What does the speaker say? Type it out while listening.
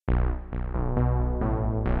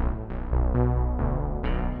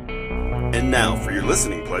And now, for your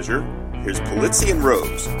listening pleasure, here's Polizzi and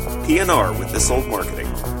Rose, PNR with This Old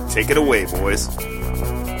Marketing. Take it away, boys.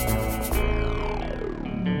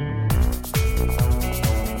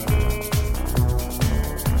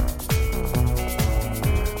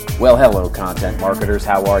 Well, hello, content marketers.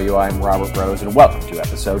 How are you? I'm Robert Rose, and welcome to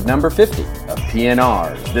episode number 50 of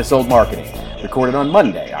PNR's This Old Marketing, recorded on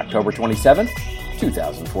Monday, October 27th,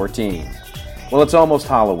 2014. Well, it's almost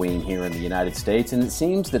Halloween here in the United States, and it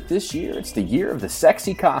seems that this year it's the year of the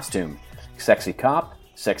sexy costume. Sexy cop,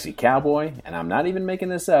 sexy cowboy, and I'm not even making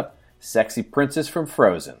this up, sexy princess from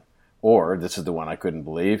Frozen. Or, this is the one I couldn't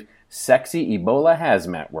believe, sexy Ebola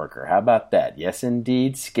hazmat worker. How about that? Yes,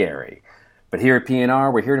 indeed, scary. But here at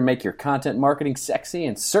PNR, we're here to make your content marketing sexy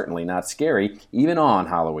and certainly not scary, even on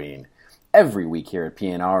Halloween. Every week here at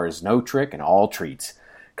PNR is no trick and all treats.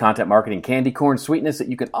 Content marketing candy corn sweetness that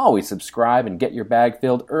you can always subscribe and get your bag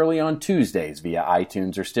filled early on Tuesdays via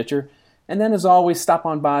iTunes or Stitcher. And then, as always, stop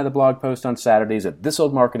on by the blog post on Saturdays at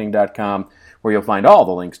thisoldmarketing.com, where you'll find all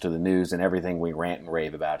the links to the news and everything we rant and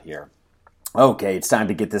rave about here. Okay, it's time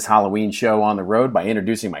to get this Halloween show on the road by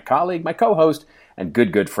introducing my colleague, my co-host, and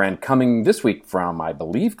good friend coming this week from, I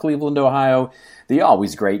believe, Cleveland, Ohio, the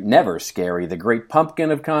always great, never scary, the great pumpkin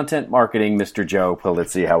of content marketing, Mr. Joe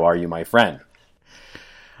Polizzi. How are you, my friend?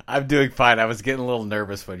 I'm doing fine. I was getting a little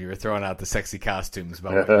nervous when you were throwing out the sexy costumes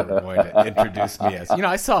about what you were going to introduce me as. You know,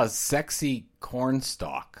 I saw a sexy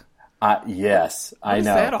cornstalk. Yes, I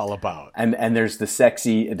know. What's that all about? And there's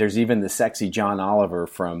even the sexy John Oliver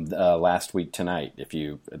from Last Week Tonight,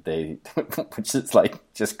 which is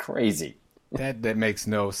like just crazy. That makes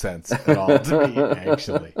no sense at all to me,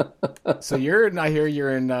 actually. So you're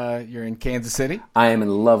in Kansas City? I am in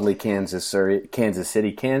lovely Kansas City,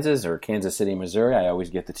 Kansas, or Kansas City, Missouri. I always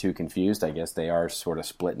get the two confused. I guess they are sort of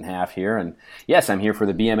split in half here. And yes, I'm here for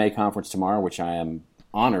the BMA conference tomorrow, which I am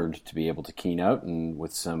honored to be able to keynote, and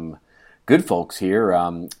with some good folks here.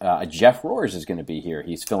 Jeff Roars is going to be here.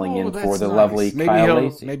 He's filling in for the lovely Kyle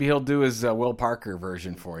Lacey. Maybe he'll do his Will Parker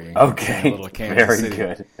version for you. Okay, a little Kansas very City.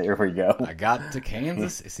 Good. There we go. I got to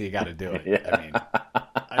Kansas. See, you got to do it. Yeah. I mean,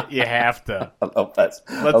 you have to. Let's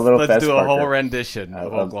do a whole rendition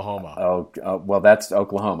of Oklahoma. Well, that's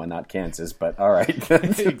Oklahoma, not Kansas. But all right.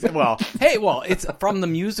 It's from the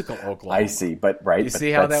musical Oklahoma. I see, but right. You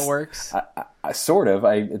see how that works? I sort of.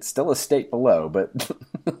 It's still a state below, but.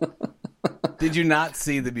 Did you not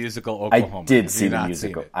see the musical Oklahoma? I did see the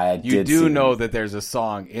musical. You do know that there's a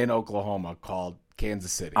song in Oklahoma called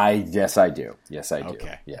Kansas City. Yes, I do.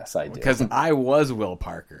 Okay. Yes, I do. Because I was Will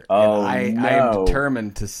Parker. Oh, and I am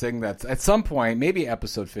determined to sing that. At some point, maybe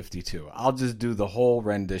episode 52, I'll just do the whole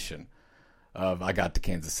rendition of I Got to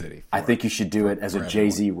Kansas City. I think you should do it as a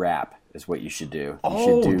Jay-Z rap is what you should do.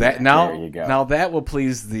 That now, there you go. Now that will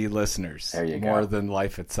please the listeners more than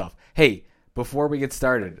life itself. Hey, before we get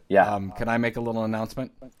started, can I make a little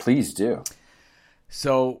announcement? Please do.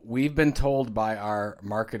 So we've been told by our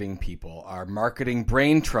marketing people, our marketing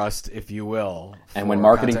brain trust, if you will. And when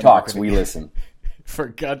marketing talks, we listen. For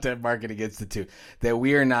Content Marketing Institute, that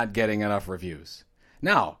we are not getting enough reviews.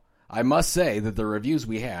 Now, I must say that the reviews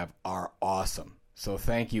we have are awesome. So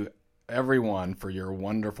thank you, everyone, for your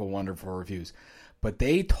wonderful, wonderful reviews. But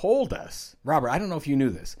they told us, Robert, I don't know if you knew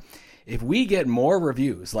this, if we get more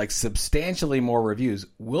reviews, like substantially more reviews,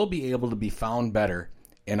 we'll be able to be found better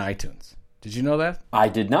in iTunes. Did you know that? I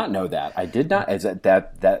did not know that. I did not.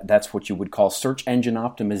 That's what you would call search engine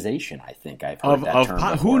optimization. I think I've heard that term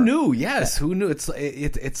before. Who knew? Yes, who knew?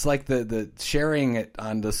 It's like the sharing it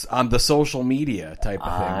on the social media type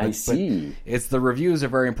of thing. I see. But it's the reviews are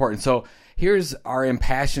very important. So here's our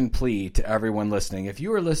impassioned plea to everyone listening. If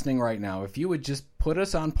you are listening right now, if you would just put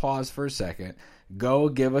us on pause for a second, go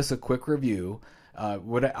give us a quick review.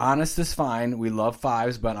 Honest is fine. We love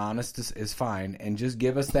fives, but honest is fine. And just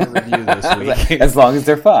give us that review this week. As long as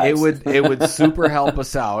they're fives. It would super help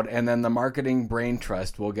us out. And then the marketing brain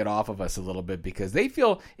trust will get off of us a little bit because they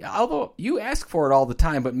feel, although you ask for it all the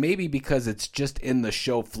time, but maybe because it's just in the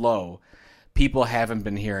show flow, people haven't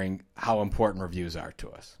been hearing how important reviews are to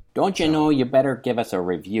us. Don't you know you better give us a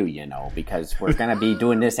review, because we're going to be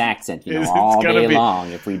doing this accent, all day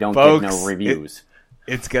long if we don't get no reviews.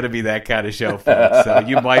 It's going to be that kind of show, folks. So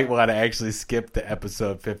you might want to actually skip to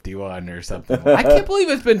episode 51 or something. I can't believe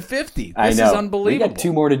it's been 50. This is unbelievable. We got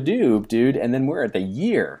 2 more to do, dude, and then we're at the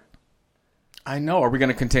year. I know. Are we going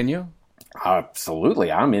to continue?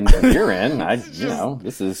 Absolutely. I'm in. You're in.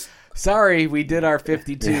 This is... Sorry, we did our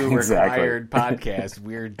 52 required podcast.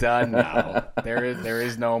 We're done now. There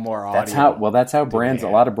is no more audio. That's how brands. A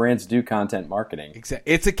lot of brands do content marketing.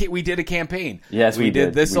 Exactly. We did a campaign. Yes, we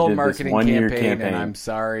did. This old marketing campaign, and I'm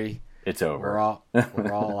sorry, it's over.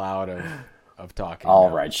 We're all out of of talking. All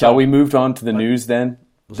now. right. Shall we move on to the news then?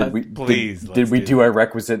 Did we do our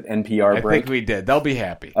requisite NPR break? I think we did. They'll be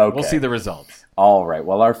happy. Okay. We'll see the results. All right.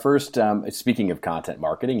 Well, our first, speaking of content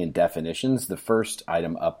marketing and definitions, the first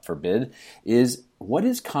item up for bid is, what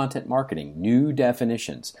is content marketing? New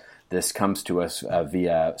definitions. This comes to us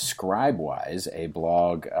via Scribewise, a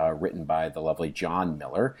blog written by the lovely John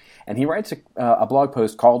Miller. And he writes a blog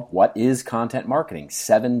post called, What is Content Marketing?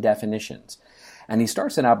 7 Definitions. And he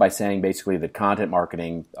starts it out by saying basically that content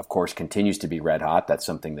marketing, of course, continues to be red hot. That's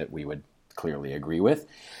something that we would clearly agree with.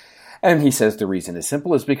 And he says the reason is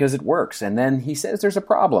simple, is because it works. And then he says there's a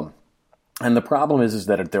problem. And the problem is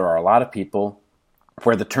that there are a lot of people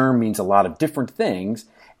where the term means a lot of different things,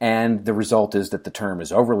 and the result is that the term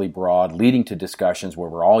is overly broad, leading to discussions where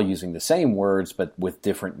we're all using the same words but with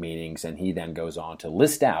different meanings. And he then goes on to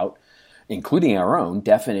list out, including our own,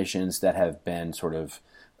 definitions that have been sort of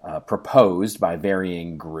proposed by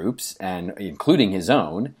varying groups, and including his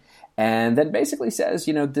own, and then basically says,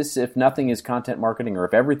 this, if nothing is content marketing, or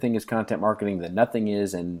if everything is content marketing, then nothing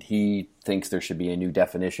is, and he thinks there should be a new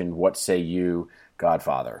definition. What say you,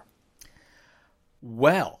 Godfather?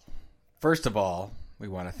 Well, first of all, we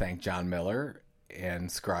want to thank John Miller and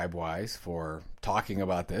Scribewise for talking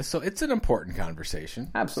about this. So it's an important conversation.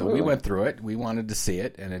 Absolutely. So we went through it. We wanted to see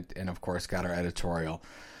it, and of course got our editorial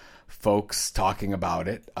folks talking about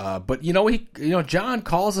it. But John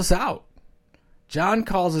calls us out. John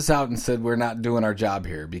calls us out and said we're not doing our job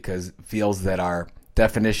here because feels that our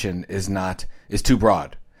definition is too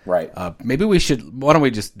broad. Right. Why don't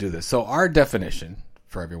we just do this? So our definition,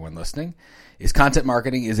 for everyone listening, is content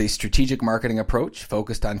marketing is a strategic marketing approach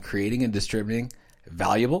focused on creating and distributing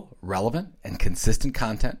valuable, relevant, and consistent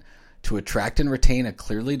content to attract and retain a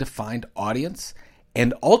clearly defined audience,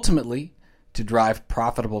 and ultimately to drive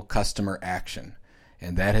profitable customer action.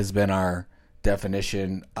 And that has been our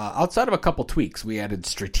definition. Outside of a couple tweaks, we added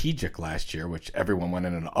strategic last year, which everyone went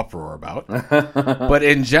in an uproar about. But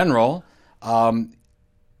in general,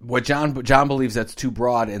 what John believes that's too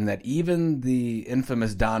broad, and that even the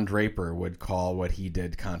infamous Don Draper would call what he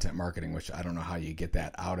did content marketing, which I don't know how you get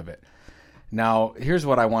that out of it. Now, here's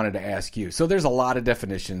what I wanted to ask you. So there's a lot of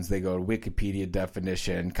definitions. They go to Wikipedia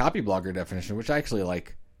definition, Copyblogger definition, which I actually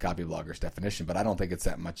like Copyblogger's definition, but I don't think it's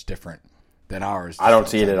that much different than ours. I don't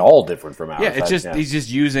see it at all different from ours. Yeah, it's just he's just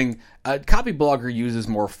using Copyblogger uses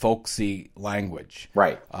more folksy language.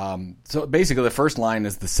 Right. So basically, the first line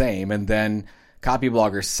is the same, and then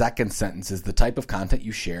Copyblogger's second sentence is the type of content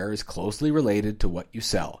you share is closely related to what you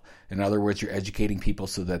sell. In other words, you're educating people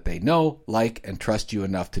so that they know, like, and trust you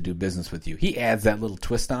enough to do business with you. He adds that little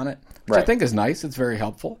twist on it, which I think is nice. It's very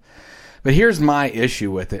helpful. But here's my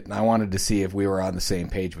issue with it, and I wanted to see if we were on the same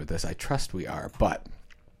page with this. I trust we are, but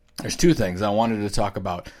there's two things. I wanted to talk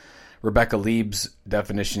about Rebecca Lieb's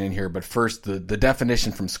definition in here, but first the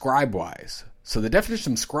definition from Scribewise. So the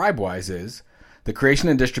definition from Scribewise is the creation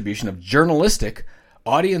and distribution of journalistic,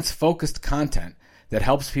 audience-focused content that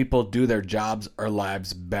helps people do their jobs or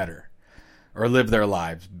lives better, or live their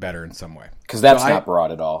lives better in some way. Because that's not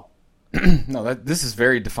broad at all. No, this is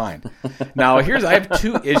very defined. Now, I have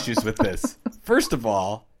two issues with this. First of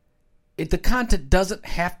all, the content doesn't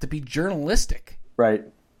have to be journalistic. Right.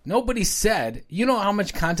 Nobody said, how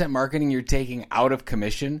much content marketing you're taking out of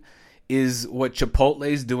commission is what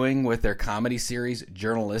Chipotle's doing with their comedy series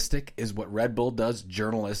journalistic? Is what Red Bull does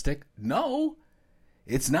journalistic? No,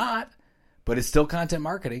 it's not. But it's still content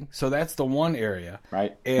marketing, so that's the one area.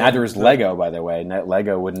 Right. And neither is Lego, by the way.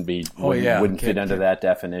 Lego wouldn't fit under that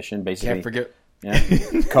definition. Basically, can't forget. Yeah.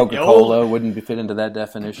 Coca-Cola wouldn't fit into that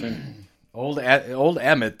definition. Old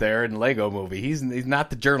Emmett there in Lego Movie. He's not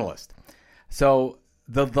the journalist. So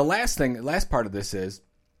the last part of this is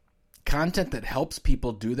content that helps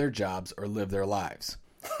people do their jobs or live their lives.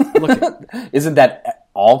 Isn't that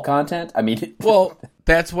all content? I mean, well,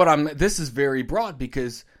 that's what this is very broad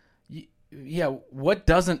because. Yeah, what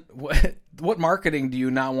marketing do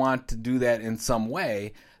you not want to do that in some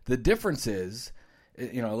way? The difference is,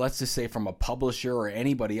 let's just say from a publisher or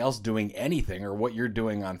anybody else doing anything, or what you're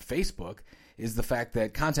doing on Facebook, is the fact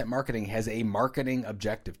that content marketing has a marketing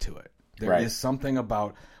objective to it. There is something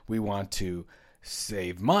about we want to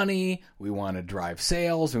save money, we want to drive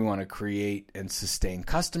sales, we want to create and sustain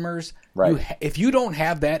customers. Right. If you don't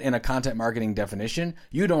have that in a content marketing definition,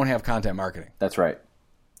 you don't have content marketing. That's right.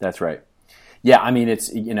 Yeah, I mean,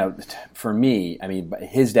 it's, for me,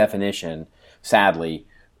 his definition, sadly,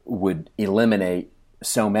 would eliminate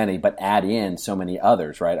so many, but add in so many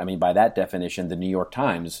others, right? I mean, by that definition, the New York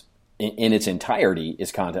Times, in its entirety,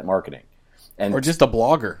 is content marketing. Or just a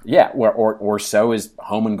blogger. Yeah, or so is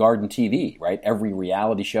Home and Garden TV, right? Every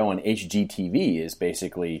reality show on HGTV is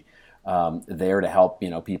basically there to help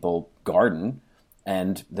people garden,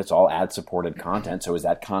 and that's all ad-supported content. So is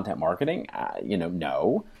that content marketing?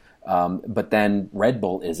 No. But then Red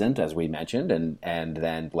Bull isn't, as we mentioned, and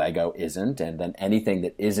then Lego isn't, and then anything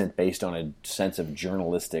that isn't based on a sense of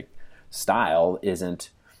journalistic style isn't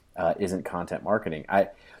content marketing.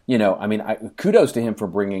 Kudos to him for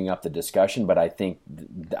bringing up the discussion, but I think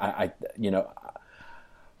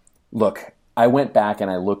look, I went back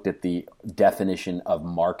and I looked at the definition of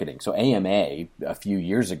marketing. So AMA a few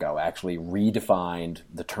years ago actually redefined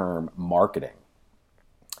the term marketing.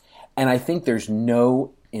 And I think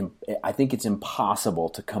I think it's impossible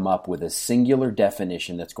to come up with a singular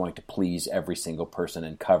definition that's going to please every single person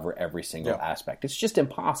and cover every single aspect. It's just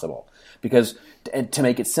impossible, because to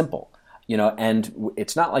make it simple, and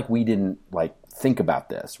it's not like we didn't think about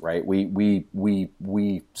this, right? We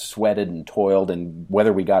sweated and toiled, and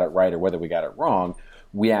whether we got it right or whether we got it wrong,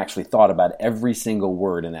 we actually thought about every single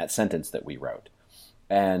word in that sentence that we wrote.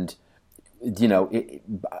 And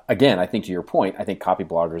again, I think to your point, I think copy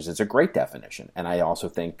bloggers is a great definition. And I also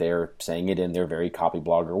think they're saying it in their very copy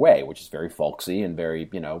blogger way, which is very folksy and very,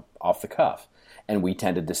 off the cuff. And we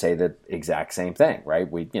tended to say the exact same thing, right?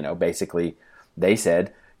 We, basically they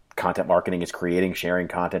said content marketing is creating, sharing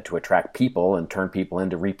content to attract people and turn people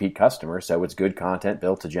into repeat customers. So it's good content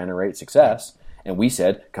built to generate success. And we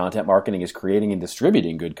said content marketing is creating and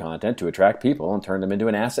distributing good content to attract people and turn them into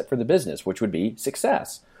an asset for the business, which would be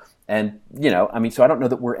success. And, so I don't know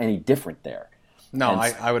that we're any different there. No,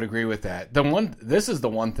 I would agree with that. This is the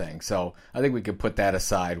one thing. So I think we could put that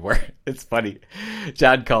aside, where it's funny.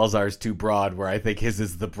 John calls ours too broad, where I think his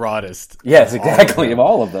is the broadest. Yes, exactly, of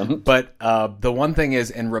all of them. But the one thing is,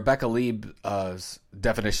 in Rebecca Lieb's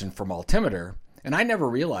definition from Altimeter, and I never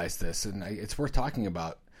realized this, and it's worth talking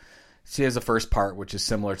about. She has a first part, which is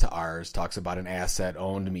similar to ours, talks about an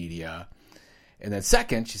asset-owned media. And then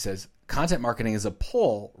second, she says, content marketing is a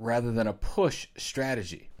pull rather than a push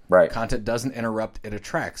strategy. Right. Content doesn't interrupt, it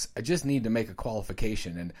attracts. I just need to make a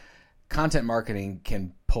qualification. And content marketing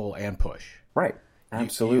can pull and push. Right.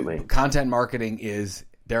 Absolutely. Content marketing is,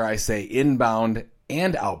 dare I say, inbound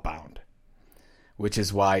and outbound, which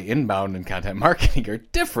is why inbound and content marketing are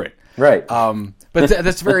different. Right. But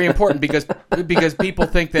that's very important because people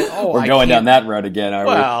think that, we're going down that road again, are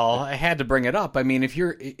we? Well, I had to bring it up. I mean, if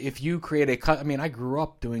you create I grew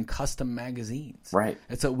up doing custom magazines. Right.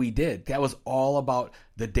 That's what we did. That was all about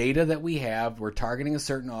the data that we have. We're targeting a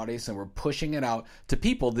certain audience and we're pushing it out to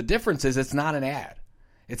people. The difference is it's not an ad.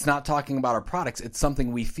 It's not talking about our products. It's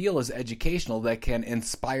something we feel is educational that can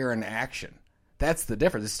inspire an action. That's the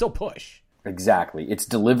difference. It's still push. Exactly. It's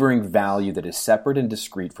delivering value that is separate and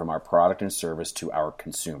discrete from our product and service to our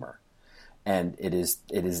consumer. And it is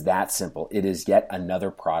that simple. It is yet another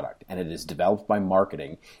product, and it is developed by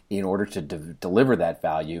marketing in order to deliver that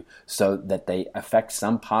value so that they affect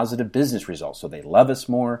some positive business results. So they love us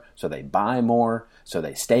more, so they buy more, so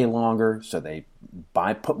they stay longer, so they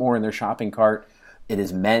put more in their shopping cart. It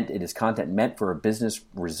is content meant for a business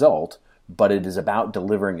result, but it is about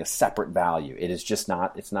delivering a separate value. It is just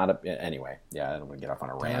not, anyway, yeah, I don't want to get off on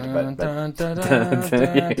a rant, but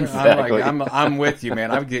exactly. I'm with you,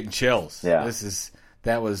 man. I'm getting chills. Yeah.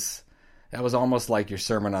 That was almost like your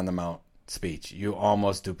Sermon on the Mount speech. You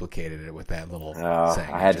almost duplicated it with that little saying.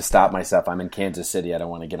 I had to stop myself. I'm in Kansas City. I don't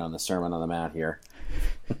want to get on the Sermon on the Mount here.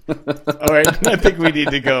 All right. I think we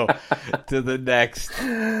need to go to the next.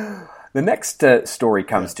 The next story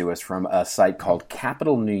comes to us from a site called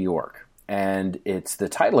Capital New York. And the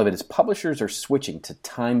title of it is Publishers Are Switching to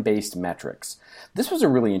Time-Based Metrics. This was a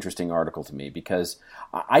really interesting article to me because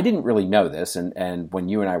I didn't really know this, and when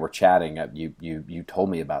you and I were chatting, you told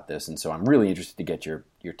me about this, and so I'm really interested to get your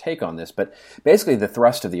take on this. But basically the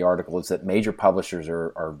thrust of the article is that major publishers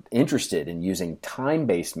are interested in using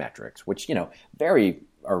time-based metrics, which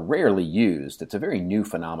are rarely used. It's a very new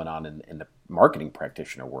phenomenon in the marketing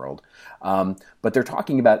practitioner world. But they're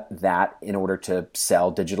talking about that in order to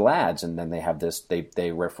sell digital ads. And then they have this,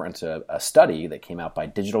 they reference a study that came out by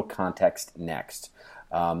Digital Context Next.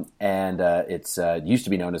 It's used to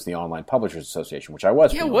be known as the Online Publishers Association, which I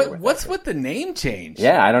was familiar with. What's with the name change?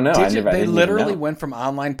 Yeah, I don't know. They literally went from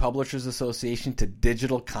Online Publishers Association to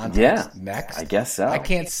Digital Context Next? I guess so. I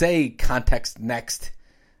can't say Context Next.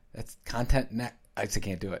 That's Content Next. I just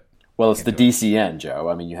can't do it. Well, it's the DCN, Joe.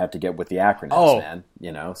 I mean, you have to get with the acronyms,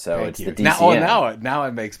 man. So it's the DCN. Now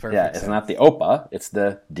it makes perfect sense. Yeah, it's not the OPA, it's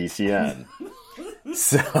the DCN.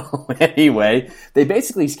 So anyway, they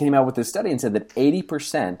basically came out with this study and said that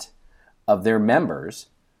 80% of their members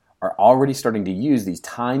are already starting to use these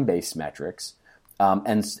time-based metrics,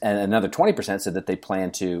 and another 20% said that they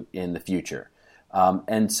plan to in the future.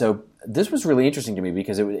 And so this was really interesting to me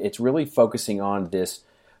because it's really focusing on this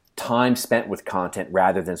time spent with content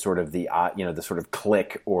rather than sort of the the sort of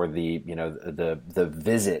click or the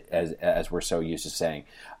visit as we're so used to saying.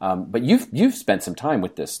 But you've spent some time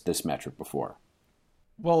with this metric before.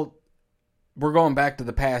 Well, we're going back to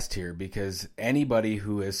the past here because anybody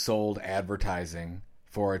who has sold advertising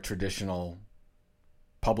for a traditional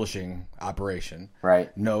publishing operation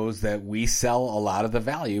knows that we sell a lot of the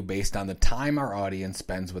value based on the time our audience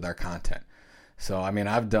spends with our content. So, I mean,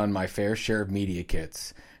 I've done my fair share of media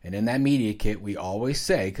kits. And in that media kit, we always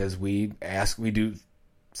say, because we do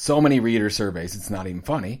so many reader surveys, it's not even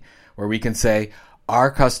funny, where we can say,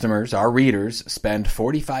 our customers, our readers, spend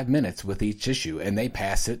 45 minutes with each issue, and they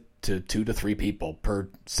pass it to 2 to 3 people per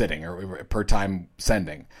sitting or per time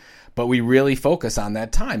sending. But we really focus on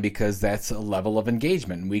that time because that's a level of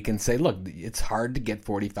engagement. And we can say, look, it's hard to get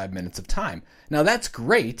 45 minutes of time. Now, that's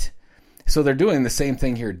great. So they're doing the same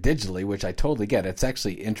thing here digitally, which I totally get. It's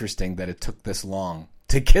actually interesting that it took this long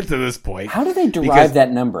to get to this point. How do they derive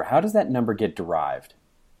that number? How does that number get derived?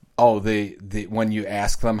 Oh, the when you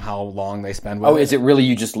ask them how long they spend with it. Oh, is it really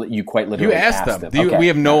you quite literally ask them? Okay. We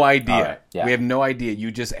have no idea. Right. Yeah. We have no idea.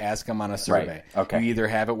 You just ask them on a survey. Right. Okay. You either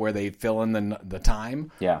have it where they fill in the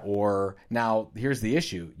time, or now here's the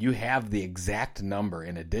issue. You have the exact number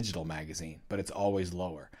in a digital magazine, but it's always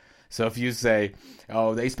lower. So if you say,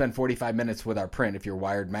 oh, they spend 45 minutes with our print, if you're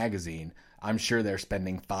Wired magazine, I'm sure they're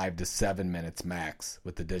spending 5 to 7 minutes max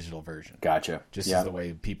with the digital version. Gotcha. Just as the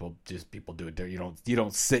way people do it. You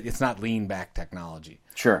don't sit. It's not lean back technology.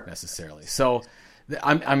 Sure. Necessarily. So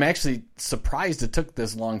I'm actually surprised it took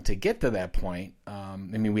this long to get to that point. I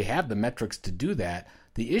mean, we have the metrics to do that.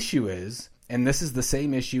 The issue is, and this is the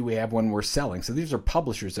same issue we have when we're selling. So these are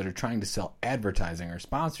publishers that are trying to sell advertising or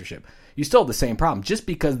sponsorship. You still have the same problem. Just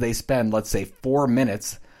because they spend, let's say, 4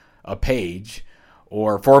 minutes a page,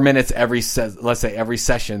 or 4 minutes every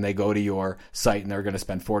session they go to your site and they're going to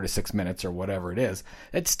spend 4 to 6 minutes or whatever it is,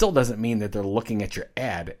 it still doesn't mean that they're looking at your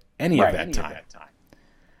ad any of that time.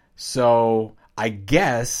 So I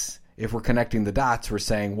guess if we're connecting the dots, we're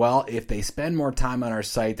saying, well, if they spend more time on our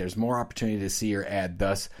site, there's more opportunity to see your ad.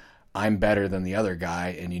 Thus, I'm better than the other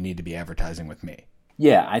guy and you need to be advertising with me.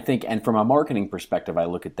 Yeah, I think, and from a marketing perspective, I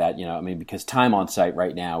look at that, because time on site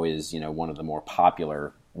right now is, one of the more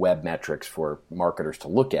popular web metrics for marketers to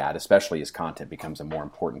look at, especially as content becomes a more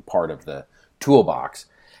important part of the toolbox.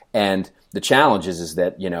 And the challenge is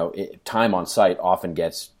that, time on site often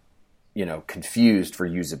gets, confused for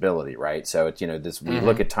usability, right? So it's, we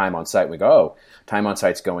look at time on site and we go, oh, time on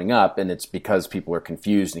site's going up, and it's because people are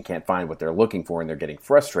confused and can't find what they're looking for and they're getting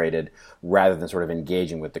frustrated rather than sort of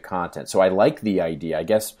engaging with the content. So I like the idea. I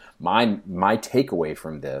guess my takeaway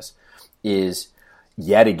from this is,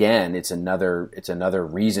 yet again, it's another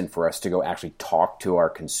reason for us to go actually talk to our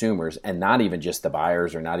consumers, and not even just the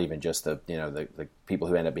buyers or not even just the people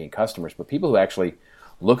who end up being customers, but people who actually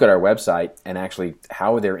look at our website and actually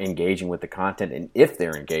how they're engaging with the content, and if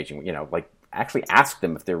they're engaging, actually ask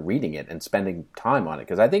them if they're reading it and spending time on it.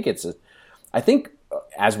 Because I think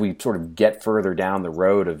as we sort of get further down the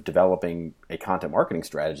road of developing a content marketing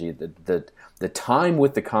strategy, the time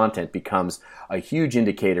with the content becomes a huge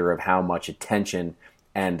indicator of how much attention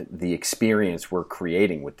and the experience we're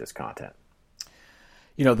creating with this content.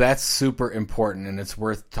 That's super important, and it's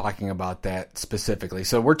worth talking about that specifically.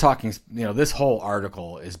 So we're talking, this whole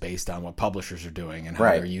article is based on what publishers are doing and how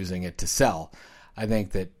they're using it to sell. I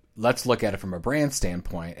think that let's look at it from a brand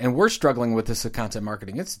standpoint, and we're struggling with this at Content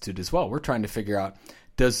Marketing Institute as well. We're trying to figure out,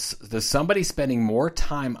 does somebody spending more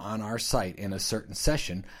time on our site in a certain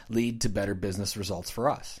session lead to better business results for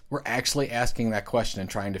us? We're actually asking that question and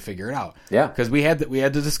trying to figure it out. Yeah, because we had the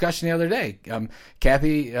discussion the other day.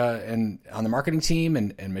 Kathy and on the marketing team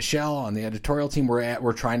and Michelle on the editorial team,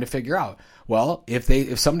 we're trying to figure out. Well,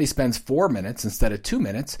 if somebody spends 4 minutes instead of 2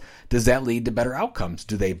 minutes, does that lead to better outcomes?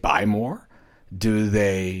 Do they buy more? Do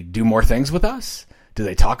they do more things with us? Do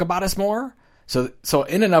they talk about us more? So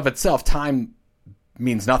in and of itself, time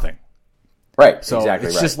means nothing. Right. So exactly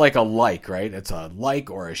it's right. just like a like, right? It's a like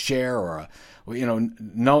or a share or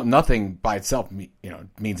nothing by itself,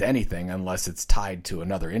 means anything unless it's tied to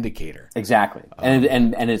another indicator. Exactly. And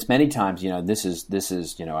it's many times, this is,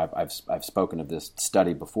 I've spoken of this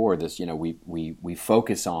study before. This, we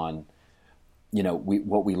focus on,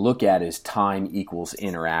 what we look at is time equals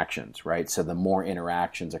interactions, right? So the more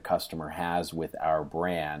interactions a customer has with our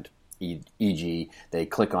brand, e.g., they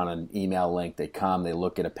click on an email link, they come, they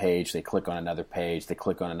look at a page, they click on another page, they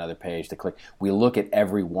click on another page, we look at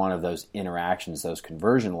every one of those interactions, those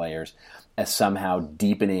conversion layers, as somehow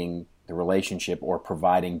deepening the relationship or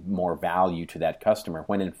providing more value to that customer,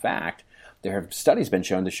 when in fact there have studies been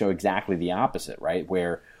shown to show exactly the opposite, right?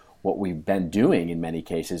 Where what we've been doing in many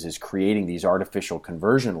cases is creating these artificial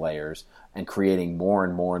conversion layers and creating more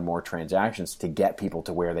and more and more transactions to get people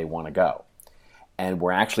to where they want to go. And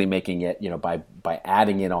we're actually making it, by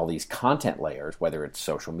adding in all these content layers, whether it's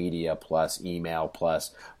social media plus email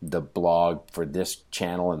plus the blog for this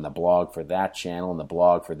channel and the blog for that channel and the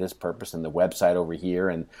blog for this purpose and the website over here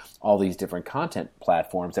and all these different content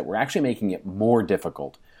platforms, that we're actually making it more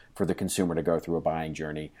difficult for the consumer to go through a buying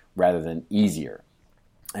journey rather than easier.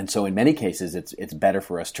 And so in many cases, it's better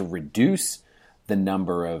for us to reduce the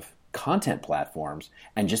number of content platforms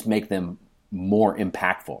and just make them more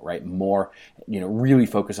impactful, right? More, really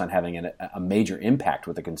focus on having a major impact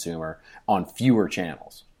with the consumer on fewer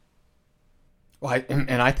channels. Well,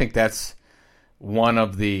 I think that's one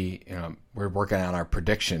of the, we're working on our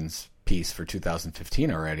predictions piece for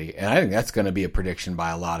 2015 already. And I think that's going to be a prediction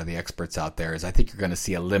by a lot of the experts out there, is I think you're going to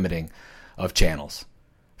see a limiting of channels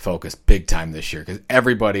focus big time this year. Because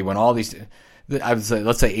everybody, when all these, I would say,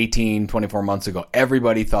 let's say 18, 24 months ago,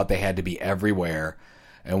 everybody thought they had to be everywhere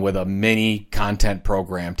and with a mini content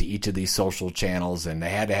program to each of these social channels, and they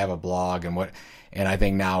had to have a blog and I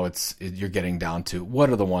think now you're getting down to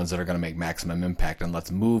what are the ones that are going to make maximum impact, and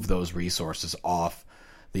let's move those resources off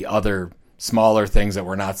the other smaller things that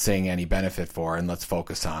we're not seeing any benefit for, and let's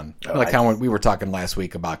focus on how we were talking last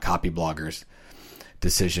week about copy bloggers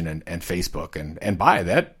decision and Facebook and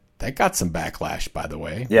that got some backlash, by the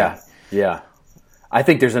way. Yeah. I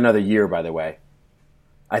think there's another year, by the way.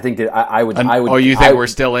 I think that I would. You think we're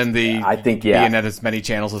still in the? I think being at as many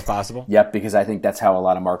channels as possible. Yep, because I think that's how a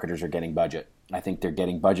lot of marketers are getting budget. I think they're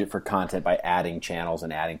getting budget for content by adding channels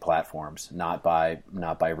and adding platforms, not by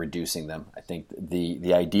reducing them. I think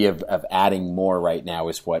the idea of adding more right now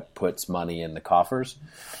is what puts money in the coffers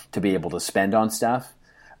to be able to spend on stuff.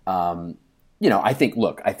 I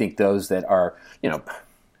think those that are,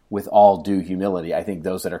 with all due humility, I think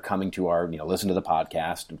those that are coming to our, listen to the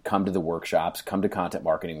podcast, come to the workshops, come to Content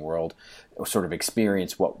Marketing World, sort of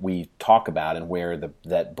experience what we talk about and where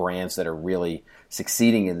that brands that are really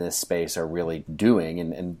succeeding in this space are really doing.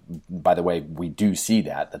 And by the way, we do see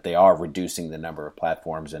that they are reducing the number of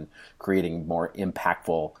platforms and creating more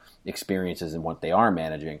impactful experiences in what they are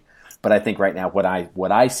managing. But I think right now what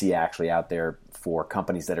I see actually out there for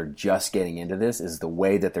companies that are just getting into this is the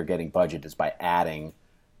way that they're getting budget is by adding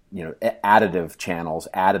additive channels,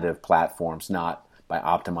 additive platforms, not by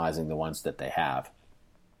optimizing the ones that they have.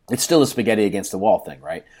 It's still a spaghetti against the wall thing,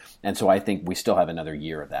 right? And so I think we still have another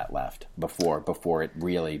year of that left before it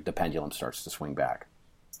really, the pendulum starts to swing back.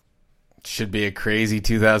 Should be a crazy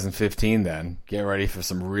 2015 then. Get ready for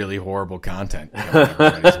some really horrible content.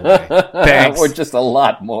 Thanks. Or just a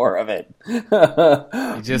lot more of it. You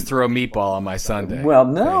just threw a meatball on my Sunday. Well,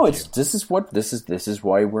 no, this is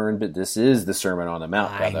why we're in. This is the Sermon on the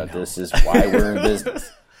Mount, brother. This is why we're in business.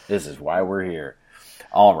 This is why we're here.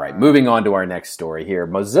 All right, moving on to our next story here.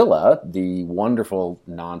 Mozilla, the wonderful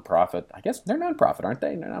nonprofit, I guess they're nonprofit, aren't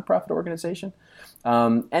they? They're a nonprofit organization.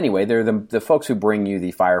 Anyway, they're the folks who bring you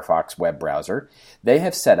the Firefox web browser. They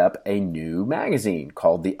have set up a new magazine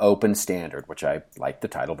called The Open Standard, which I like the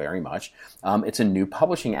title very much. It's a new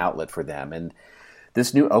publishing outlet for them. And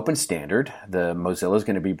this new Open Standard, the Mozilla is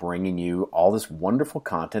going to be bringing you all this wonderful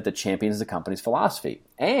content that champions the company's philosophy.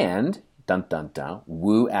 And dun, dun, dun,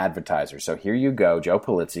 woo advertisers. So here you go, Joe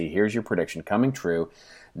Pulizzi, here's your prediction coming true.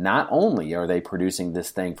 Not only are they producing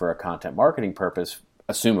this thing for a content marketing purpose,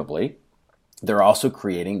 assumably, they're also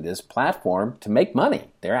creating this platform to make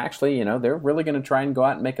money. They're actually, they're really going to try and go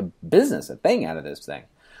out and make a business, a thing out of this thing.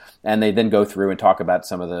 And they then go through and talk about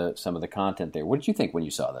some of the content there. What did you think when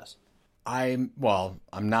you saw this? I'm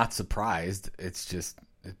not surprised. It's just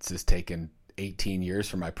taken 18 years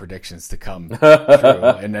for my predictions to come true,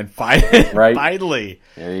 and then finally,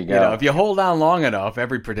 there you go. If you hold on long enough,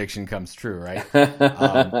 every prediction comes true,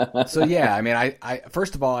 right? So yeah, I mean, I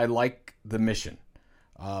first of all, I like the mission.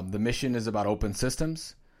 The mission is about open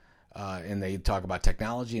systems, and they talk about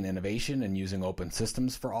technology and innovation and using open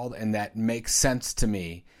systems for all, and that makes sense to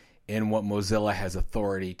me in what Mozilla has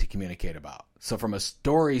authority to communicate about. So from a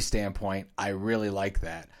story standpoint, I really like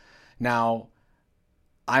that. Now,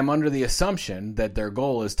 I'm under the assumption that their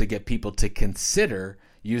goal is to get people to consider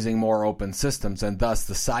using more open systems, and thus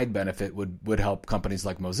the side benefit would help companies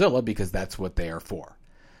like Mozilla because that's what they are for.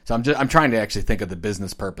 So I'm trying to actually think of the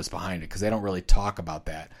business purpose behind it because they don't really talk about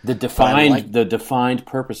that. The defined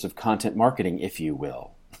purpose of content marketing, if you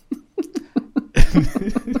will.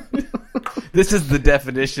 This is the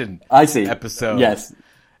definition. I see. Episode. Yes,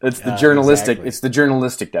 it's the journalistic. Exactly. It's the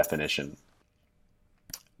journalistic definition.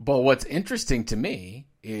 But what's interesting to me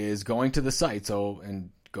is going to the site. So, and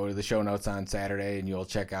go to the show notes on Saturday and you'll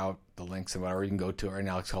check out the links and whatever you can go to it right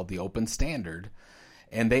now. It's called the Open Standard.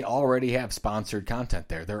 And they already have sponsored content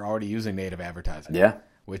there. They're already using native advertising. Yeah.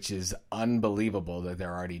 Which is unbelievable that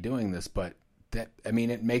they're already doing this. But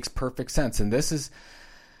it makes perfect sense. And this is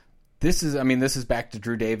back to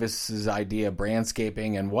Drew Davis's idea of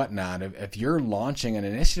brandscaping and whatnot. If you're launching an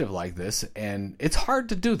initiative like this, and it's hard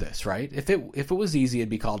to do this, right? If it was easy, it'd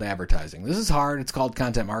be called advertising. This is hard. It's called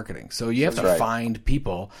content marketing. So you have to find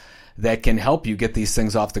people that can help you get these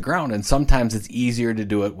things off the ground. And sometimes it's easier to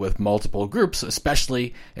do it with multiple groups,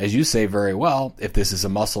 especially, as you say very well, if this is a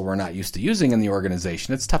muscle we're not used to using in the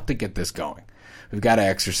organization. It's tough to get this going. We've got to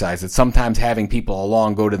exercise it. Sometimes having people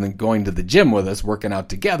along going to the gym with us, working out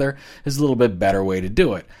together, is a little bit better way to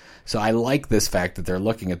do it. So I like this fact that they're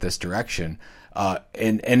looking at this direction.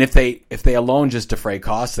 And if they alone just defray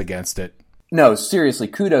costs against it. No, seriously,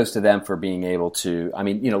 kudos to them for being able to.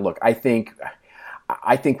 Look, I think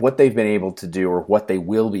what they've been able to do, or what they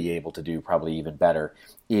will be able to do, probably even better,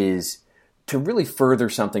 is to really further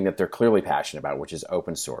something that they're clearly passionate about, which is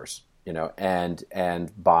open source. And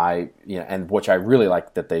which I really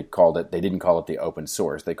like that they didn't call it the open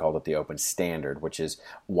source, they called it the open standard, which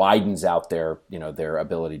widens out their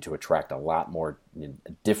ability to attract a lot more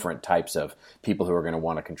different types of people who are going to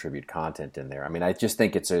want to contribute content in there. I just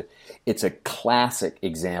think it's a classic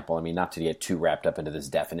example. Not to get too wrapped up into this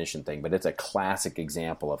definition thing, but it's a classic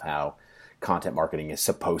example of how content marketing is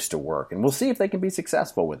supposed to work. And we'll see if they can be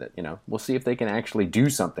successful with it. We'll see if they can actually do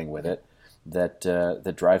something with it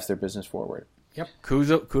that drives their business forward. Yep.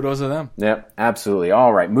 Kudos to them. Yep, absolutely.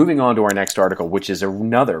 All right, moving on to our next article, which is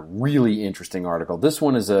another really interesting article. This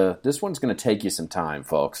one's going to take you some time,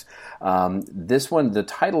 folks. The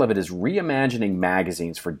title of it is Reimagining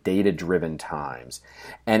Magazines for Data-Driven Times.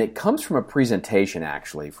 And it comes from a presentation,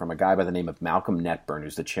 actually, from a guy by the name of Malcolm Netburn,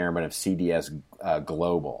 who's the chairman of CDS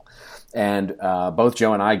Global. And both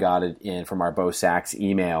Joe and I got it in from our Bo Sachs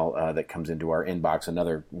email that comes into our inbox,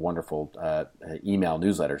 another wonderful email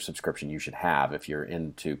newsletter subscription you should have if you're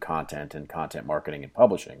into content and content marketing and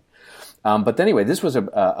publishing. But anyway, this was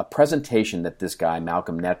a presentation that this guy,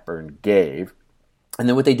 Malcolm Netburn, gave. And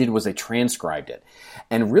then what they did was they transcribed it.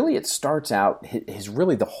 And really it starts out,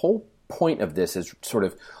 the whole point of this is sort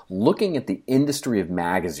of looking at the industry of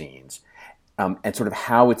magazines and sort of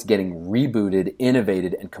how it's getting rebooted,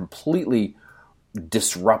 innovated, and completely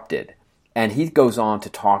disrupted. And he goes on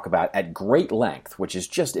to talk about at great length, which is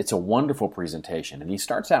it's a wonderful presentation. And he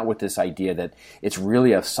starts out with this idea that it's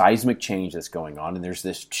really a seismic change that's going on, and there's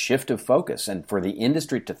this shift of focus. And for the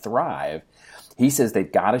industry to thrive, he says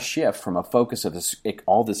they've got to shift from a focus of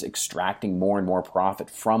all this extracting more and more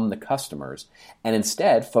profit from the customers, and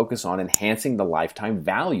instead focus on enhancing the lifetime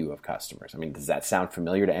value of customers. Does that sound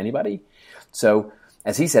familiar to anybody? So,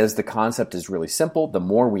 as he says, the concept is really simple. The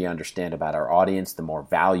more we understand about our audience, the more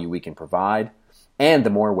value we can provide, and the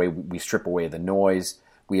more we strip away the noise,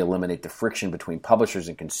 we eliminate the friction between publishers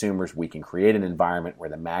and consumers, we can create an environment where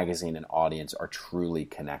the magazine and audience are truly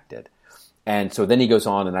connected. And so then he goes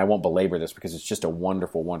on, and I won't belabor this because it's just a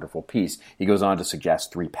wonderful, wonderful piece. He goes on to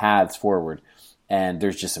suggest 3 paths forward, and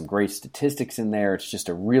there's just some great statistics in there. It's just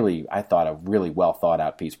a really well thought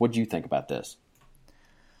out piece. What do you think about this?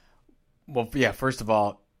 Well, yeah, first of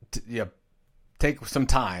all, take some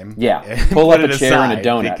time. Yeah, pull up a chair and a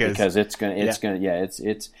donut because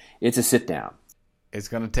it's a sit down. It's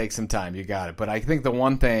going to take some time. You got it. But I think the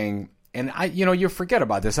one thing, and you forget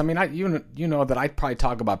about this. You know that I probably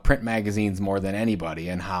talk about print magazines more than anybody,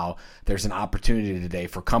 and how there's an opportunity today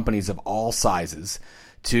for companies of all sizes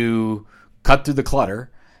to cut through the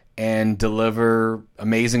clutter and deliver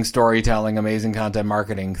amazing storytelling, amazing content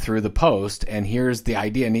marketing through the post. And here's the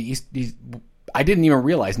idea. And I didn't even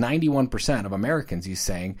realize 91% of Americans, he's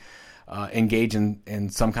saying, engage in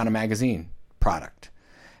some kind of magazine product.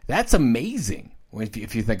 That's amazing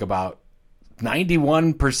if you think about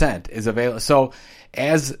 91% is available. So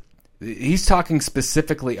as he's talking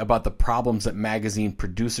specifically about the problems that magazine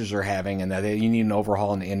producers are having, and that you need an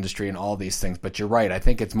overhaul in the industry and all these things. But you're right. I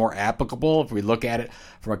think it's more applicable if we look at it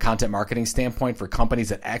from a content marketing standpoint for companies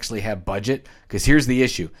that actually have budget. Because here's the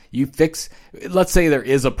issue. Let's say there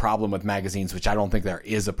is a problem with magazines, which I don't think there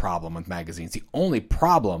is a problem with magazines. The only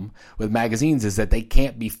problem with magazines is that they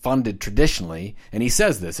can't be funded traditionally. And he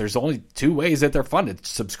says this, there's only 2 ways that they're funded: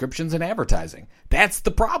 subscriptions and advertising. That's the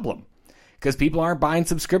problem. Because people aren't buying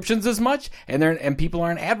subscriptions as much, and people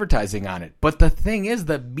aren't advertising on it. But the thing is,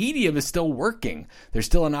 the medium is still working. There's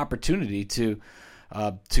still an opportunity to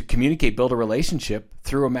communicate, build a relationship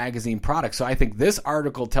through a magazine product. So I think this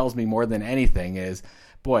article tells me more than anything is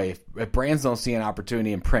boy, if brands don't see an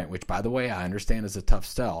opportunity in print, which, by the way, I understand is a tough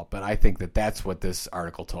sell, but I think that that's what this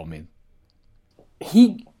article told me.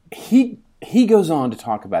 He goes on to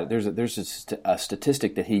talk about it. There's a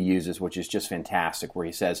statistic that he uses, which is just fantastic, where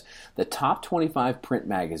he says the top 25 print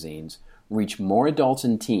magazines reach more adults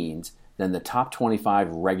and teens than the top 25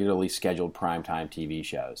 regularly scheduled primetime TV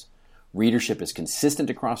shows. Readership is consistent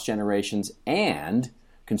across generations, and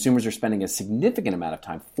consumers are spending a significant amount of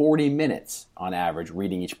time, 40 minutes on average,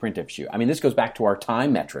 reading each print issue. I mean, this goes back to our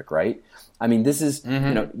time metric, right? I mean, this is,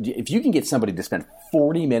 if you can get somebody to spend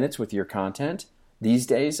 40 minutes with your content these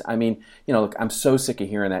days, I mean, look, I'm so sick of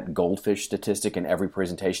hearing that goldfish statistic in every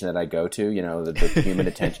presentation that I go to, the human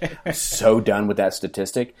attention. I'm so done with that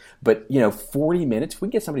statistic. But, 40 minutes, if we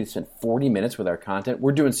can get somebody to spend 40 minutes with our content,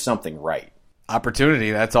 we're doing something right.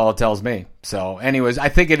 Opportunity, that's all it tells me. So anyways, I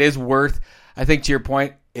think to your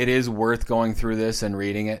point, it is worth going through this and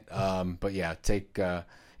reading it. But yeah,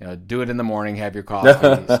 do it in the morning, have your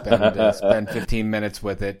coffee, spend 15 minutes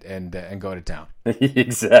with it, and go to town.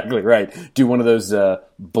 Exactly right. Do one of those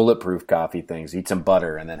bulletproof coffee things. Eat some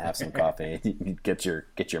butter and then have some coffee. Get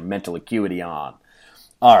your mental acuity on.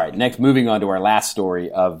 All right, next, moving on to our last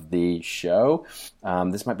story of the show.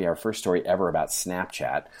 This might be our first story ever about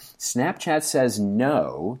Snapchat. Snapchat says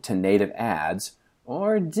no to native ads,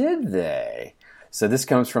 or did they? So this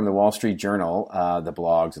comes from the Wall Street Journal, the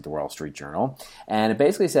blogs at the Wall Street Journal. And it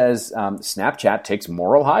basically says Snapchat takes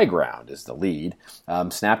moral high ground is the lead.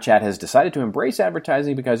 Snapchat has decided to embrace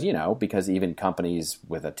advertising because even companies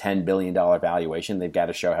with a $10 billion valuation, they've got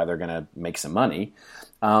to show how they're going to make some money.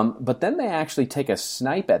 But then they actually take a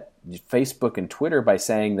snipe at Facebook and Twitter by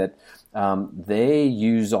saying that they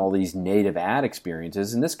use all these native ad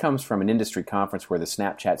experiences. And this comes from an industry conference where the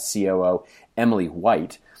Snapchat COO, Emily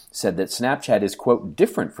White, said that Snapchat is, quote,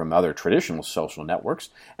 different from other traditional social networks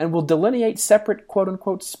and will delineate separate, quote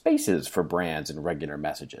unquote, spaces for brands and regular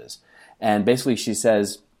messages. And basically she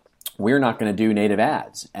says, we're not going to do native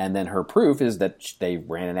ads. And then her proof is that they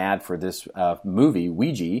ran an ad for this movie,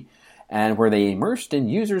 Ouija, and where they immersed in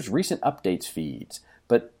users' recent updates feeds.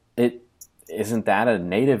 But isn't that a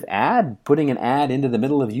native ad? Putting an ad into the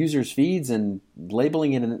middle of users' feeds and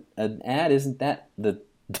labeling it an ad, isn't that the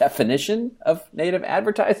definition of native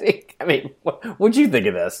advertising? I mean, what'd you think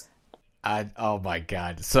of this? Oh my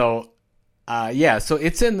God. So, so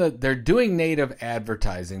it's they're doing native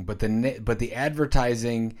advertising, but the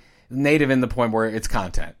advertising native in the point where it's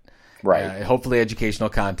content. Right. Hopefully educational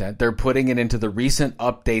content. They're putting it into the recent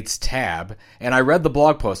updates tab. And I read the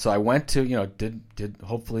blog post. So I went to, did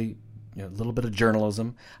hopefully a little bit of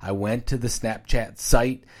journalism. I went to the Snapchat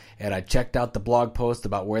site and I checked out the blog post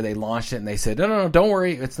about where they launched it. And they said, no, don't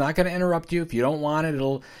worry. It's not going to interrupt you. If you don't want it,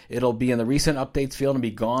 it'll be in the recent updates field and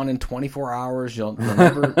be gone in 24 hours. You'll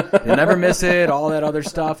never miss it, all that other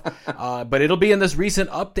stuff. But it'll be in this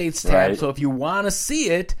recent updates tab. Right. So if you want to see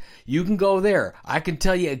it, you can go there. I can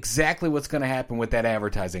tell you exactly what's going to happen with that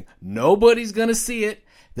advertising. Nobody's going to see it.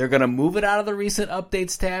 They're going to move it out of the recent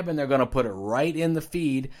updates tab and they're going to put it right in the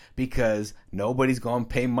feed because nobody's going to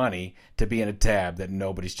pay money to be in a tab that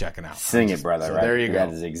nobody's checking out. Sing it, brother. So right? There you go.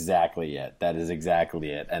 That is exactly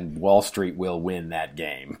it. And Wall Street will win that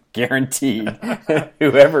game. Guaranteed.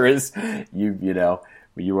 Whoever is,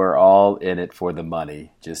 you are all in it for the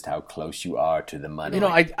money, just how close you are to the money.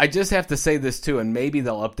 I just have to say this too, and maybe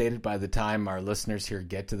they'll update it by the time our listeners here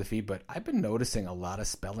get to the feed, but I've been noticing a lot of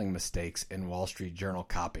spelling mistakes in Wall Street Journal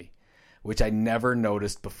copy, which I never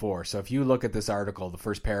noticed before. So if you look at this article, the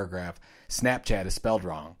first paragraph, Snapchat is spelled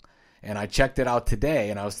wrong. And I checked it out today,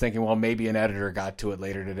 and I was thinking, well, maybe an editor got to it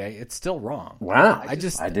later today. It's still wrong. Wow. I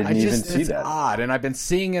didn't even see it's that. Odd, and I've been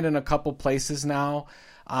seeing it in a couple places now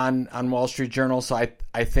on Wall Street Journal. So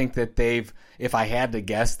I think that if I had to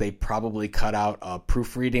guess, they probably cut out a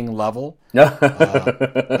proofreading level. Maybe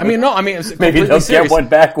they'll serious. get one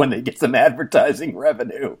back when they get some advertising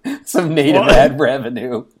revenue, some native ad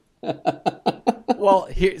revenue. Well,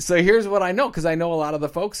 here's what I know, because I know a lot of the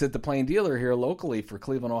folks at the Plain Dealer here locally for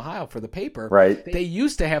Cleveland, Ohio, for the paper. Right. They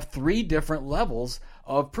used to have 3 different levels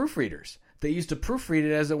of proofreaders. They used to proofread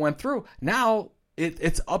it as it went through. Now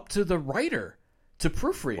it's up to the writer to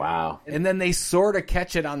proofread. Wow. And then they sort of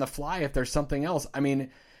catch it on the fly if there's something else. I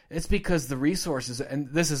mean, it's because the resources, and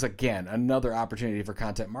this is, again, another opportunity for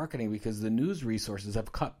content marketing, because the news resources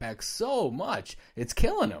have cut back so much. It's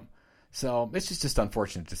killing them. So it's just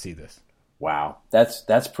unfortunate to see this. Wow.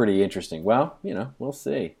 That's pretty interesting. Well, we'll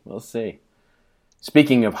see.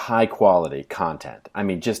 Speaking of high quality content, I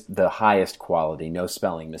mean, just the highest quality, no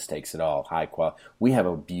spelling mistakes at all, high quality. We have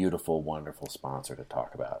a beautiful, wonderful sponsor to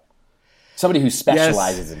talk about. Somebody who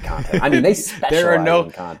specializes in content. I mean, they specialize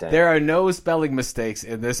in content. There are no spelling mistakes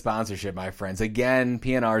in this sponsorship, my friends. Again,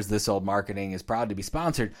 PNR's This Old Marketing is proud to be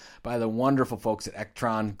sponsored by the wonderful folks at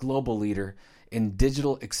Ectron, global leader in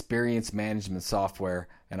digital experience management software,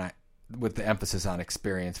 and with the emphasis on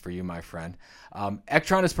experience for you, my friend.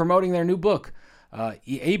 Ectron is promoting their new book,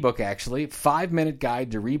 ebook actually, 5-minute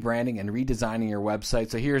guide to rebranding and redesigning your website.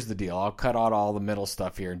 So here's the deal. I'll cut out all the middle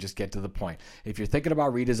stuff here and just get to the point. If you're thinking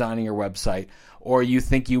about redesigning your website, or you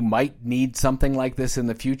think you might need something like this in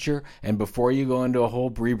the future, and before you go into a whole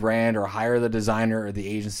rebrand or hire the designer or the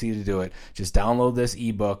agency to do it, just download this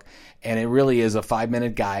ebook. And it really is a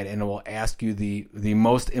 5-minute guide, and it will ask you the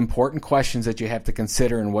most important questions that you have to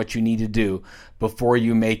consider and what you need to do before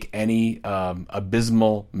you make any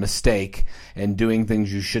abysmal mistake and doing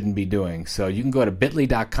things you shouldn't be doing. So you can go to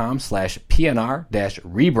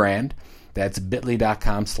bit.ly/PNR-rebrand. That's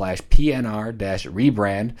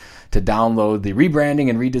bit.ly/PNR-rebrand to download the rebranding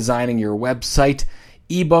and redesigning your website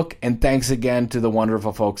ebook. And thanks again to the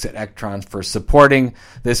wonderful folks at Ectron for supporting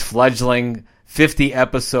this fledgling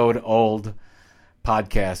 50-episode-old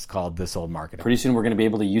podcast called This Old Marketing. Pretty soon we're going to be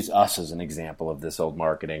able to use us as an example of this old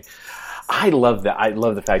marketing. I love that. I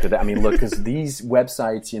love the fact that, I mean, look, because these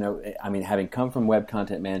websites, having come from web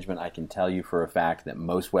content management, I can tell you for a fact that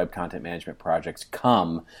most web content management projects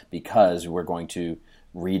come because we're going to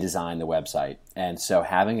redesign the website. And so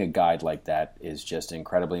having a guide like that is just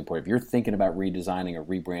incredibly important. If you're thinking about redesigning or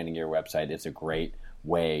rebranding your website, it's a great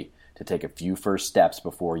way to take a few first steps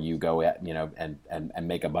before you go and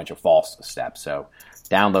make a bunch of false steps. So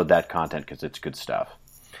download that content because it's good stuff.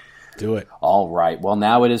 Do it. All right. Well,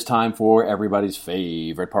 now it is time for everybody's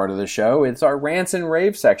favorite part of the show. It's our rants and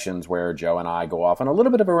rave sections where Joe and I go off on a little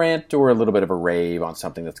bit of a rant or a little bit of a rave on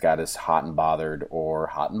something that's got us hot and bothered or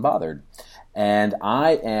hot and bothered. And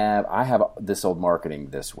I have This Old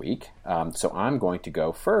Marketing this week, so I'm going to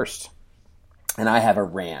go first. And I have a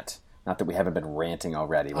rant. Not that we haven't been ranting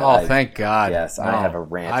already. But thank God. Yes, no. I have a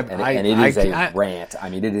rant, and it is a rant. I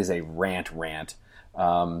mean, it is a rant.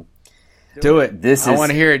 Do it. I want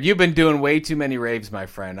to hear it. You've been doing way too many raves, my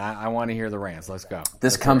friend. I want to hear the rants. Let's go.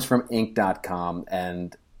 This comes from Inc.com,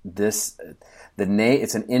 and it's an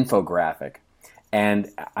infographic. And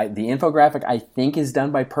the infographic, I think, is done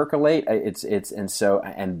by Percolate.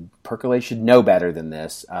 And Percolate should know better than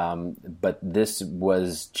this. But this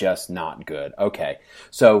was just not good. Okay,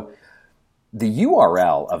 so the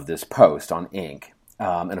URL of this post on Inc.,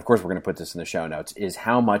 and of course we're going to put this in the show notes, is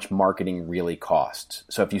how much marketing really costs.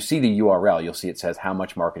 So if you see the URL, you'll see it says how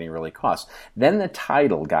much marketing really costs. Then the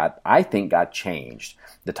title got changed.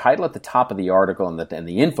 The title at the top of the article and the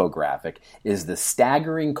infographic is the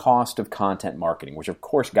staggering cost of content marketing, which of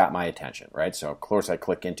course got my attention, right? So of course I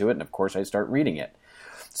click into it and of course I start reading it.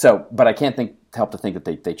 So, but I can't help to think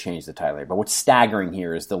that they changed the title here. But what's staggering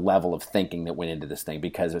here is the level of thinking that went into this thing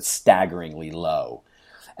because it's staggeringly low.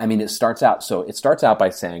 I mean, it starts out by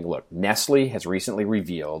saying, look, Nestle has recently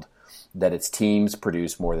revealed that its teams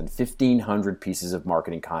produce more than 1,500 pieces of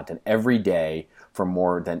marketing content every day for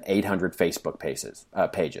more than 800 Facebook pages.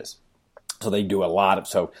 So they do a lot of,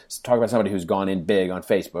 so talk about somebody who's gone in big on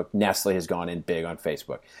Facebook. Nestle has gone in big on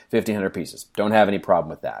Facebook. 1,500 pieces. Don't have any problem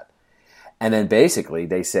with that. And then basically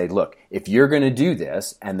they say, look, if you're going to do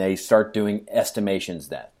this, and they start doing estimations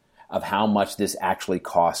then of how much this actually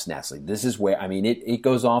costs Nestle. This is where, I mean, it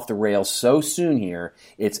goes off the rails so soon here,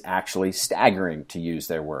 it's actually staggering, to use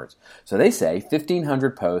their words. So they say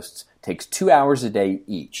 1,500 posts takes 2 hours a day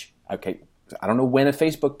each. Okay, I don't know when a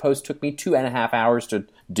Facebook post took me 2.5 hours to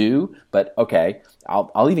do, but okay,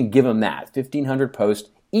 I'll even give them that. 1,500 posts,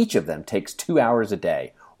 each of them takes 2 hours a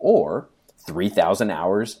day, or 3,000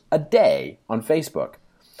 hours a day on Facebook.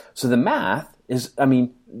 So the math is, I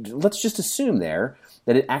mean, let's just assume there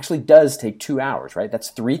that it actually does take 2 hours, right? That's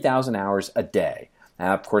 3,000 hours a day.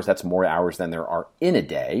 Now, of course, that's more hours than there are in a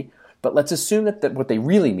day, but let's assume that what they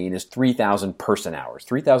really mean is 3,000 person hours,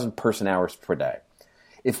 3,000 person hours per day.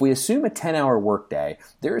 If we assume a 10-hour workday,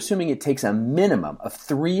 they're assuming it takes a minimum of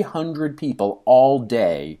 300 people all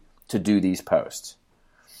day to do these posts.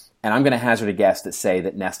 And I'm going to hazard a guess that say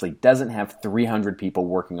that Nestle doesn't have 300 people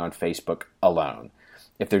working on Facebook alone.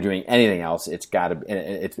 If they're doing anything else, it's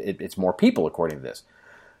more people according to this.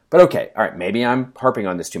 But okay, all right, maybe I'm harping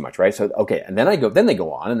on this too much, right? So okay, and then they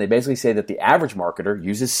go on and they basically say that the average marketer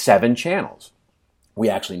uses 7 channels. We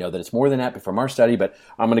actually know that it's more than that from our study, but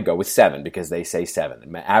I'm going to go with 7 because they say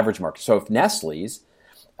 7. Average market. So if Nestle's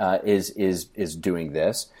is doing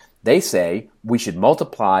this, they say we should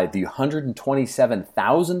multiply the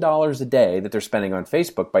 $127,000 a day that they're spending on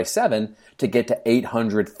Facebook by 7 to get to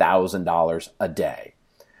 $800,000 a day.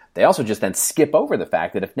 They also just then skip over the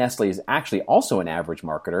fact that if Nestle is actually also an average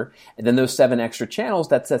marketer, and then those 7 extra channels,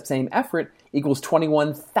 that's that same effort, equals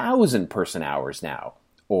 21,000 person hours now.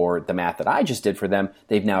 Or the math that I just did for them,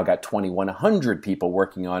 they've now got 2,100 people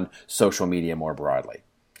working on social media more broadly.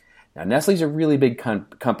 Now, Nestle's a really big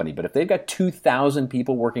company, but if they've got 2,000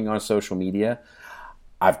 people working on social media,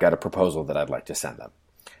 I've got a proposal that I'd like to send them.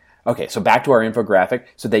 Okay, so back to our infographic.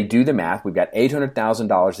 So they do the math. We've got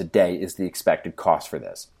 $800,000 a day is the expected cost for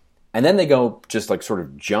this. And then they go just like sort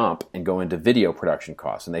of jump and go into video production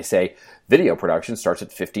costs. And they say video production starts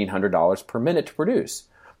at $1,500 per minute to produce,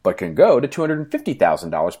 but can go to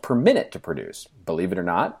 $250,000 per minute to produce. Believe it or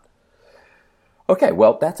not. Okay,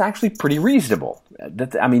 well, that's actually pretty reasonable.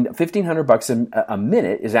 $1,500 a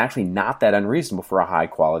minute is actually not that unreasonable for a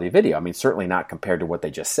high-quality video. I mean, certainly not compared to what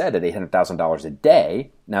they just said at $800,000 a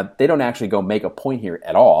day. Now, they don't actually go make a point here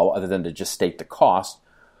at all other than to just state the cost.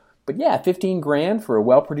 But yeah, $15,000 for a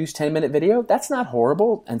well-produced 10-minute video, that's not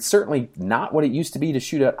horrible, and certainly not what it used to be to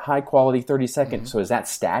shoot a high-quality 30-second. Mm-hmm. So is that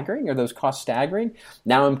staggering? Are those costs staggering?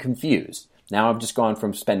 Now I'm confused. Now I've just gone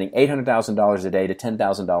from spending $800,000 a day to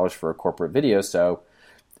 $10,000 for a corporate video, so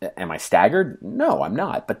am I staggered? No, I'm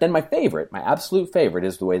not. But then my absolute favorite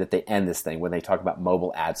is the way that they end this thing when they talk about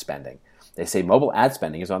mobile ad spending. They say mobile ad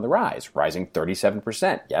spending is on the rise, rising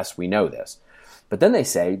 37%. Yes, we know this. But then they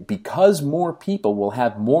say because more people will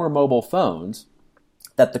have more mobile phones,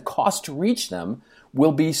 that the cost to reach them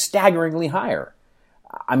will be staggeringly higher.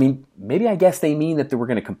 I mean, maybe I guess they mean that we're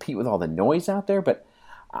going to compete with all the noise out there, but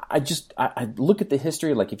I look at the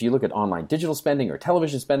history, like if you look at online digital spending or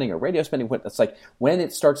television spending or radio spending, it's like when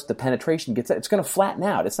it starts, the penetration gets, it's going to flatten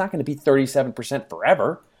out. It's not going to be 37%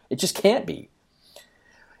 forever. It just can't be.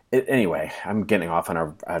 Anyway, I'm getting off on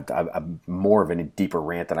a more of a deeper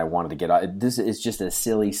rant than I wanted to get on. This is just a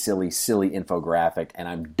silly infographic, and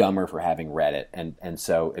I'm dumber for having read it. And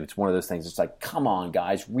so it's one of those things. It's like, come on,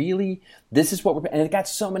 guys, really? This is what we're, and it got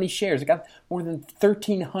so many shares. It got more than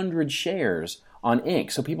 1,300 shares on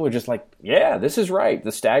Inc. So people are just like, yeah, this is right.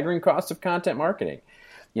 The staggering cost of content marketing,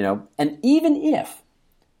 and even if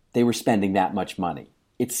they were spending that much money,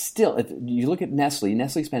 it's still, if you look at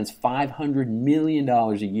Nestle spends $500 million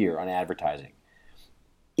a year on advertising.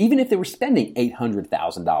 Even if they were spending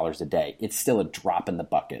 $800,000 a day, it's still a drop in the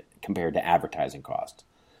bucket compared to advertising cost.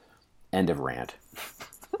 End of rant.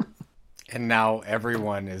 And now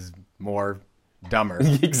everyone is more dumber.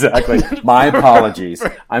 Exactly. My apologies.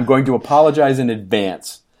 I'm going to apologize in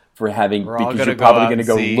advance for having, because you're probably going to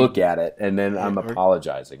go look at it, and then I'm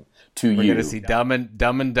apologizing to you. We're going to see Dumb and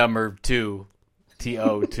Dumber 2,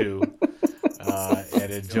 TO2,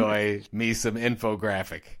 and enjoy me some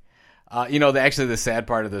infographic. Actually the sad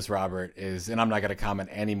part of this, Robert, is, and I'm not going to comment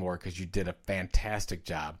anymore because you did a fantastic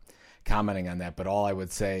job commenting on that, but all I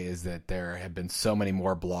would say is that there have been so many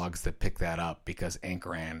more blogs that pick that up because Inc.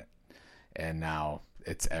 ran, and now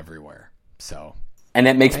it's everywhere. So, and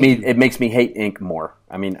it makes me hate Inc. more.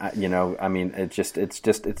 I mean, it's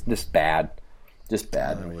just bad, just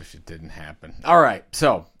bad. I wish it didn't happen. All right,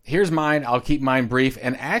 so here's mine. I'll keep mine brief,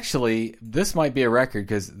 and actually, this might be a record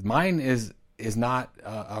because mine is not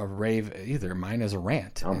a rave either. Mine is a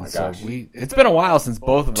rant. Oh my gosh! It's been a while since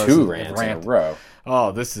both of us two rants in a row.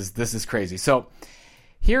 Oh, this is crazy. So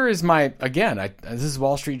here is my, again, this is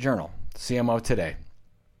Wall Street Journal, CMO Today.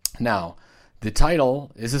 Now, the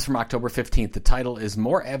title, is this from October 15th? The title is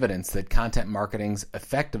More Evidence That Content Marketing's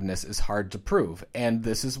Effectiveness is Hard to Prove. And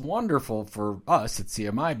this is wonderful for us at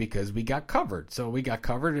CMI because we got covered. So we got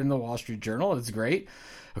covered in the Wall Street Journal. It's great.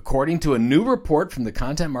 According to a new report from the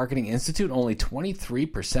Content Marketing Institute, only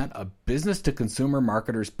 23% of business-to-consumer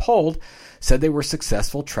marketers polled said they were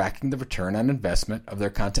successful tracking the return on investment of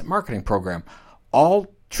their content marketing program.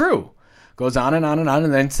 All true. Goes on and on and on,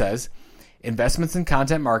 and then says, investments in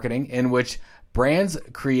content marketing in which brands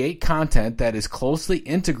create content that is closely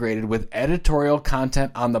integrated with editorial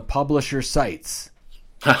content on the publisher sites.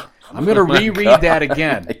 I'm going to reread that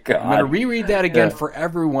again. I'm going to reread that again for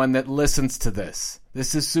everyone that listens to this.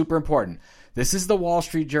 This is super important. This is the Wall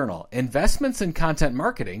Street Journal. Investments in content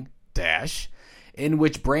marketing, in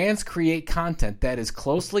which brands create content that is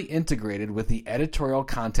closely integrated with the editorial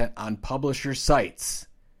content on publisher sites,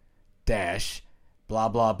 blah,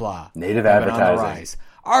 blah, blah. Native advertising. On the rise.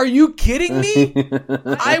 Are you kidding me?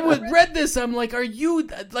 I read this. I'm like, are you,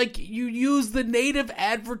 like, you use the native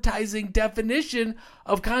advertising definition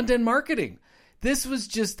of content marketing. This was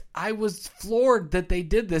just, I was floored that they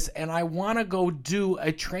did this, and I want to go do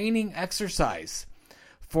a training exercise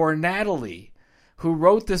for Natalie, who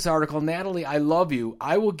wrote this article. Natalie, I love you.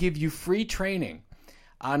 I will give you free training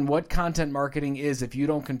on what content marketing is if you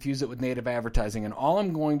don't confuse it with native advertising. And all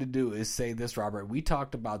I'm going to do is say this, Robert. We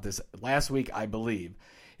talked about this last week, I believe,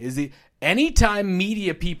 is anytime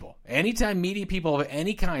media people of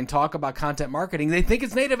any kind talk about content marketing, they think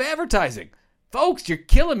it's native advertising. Folks, you're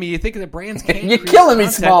killing me. You think that brands can't You're killing me,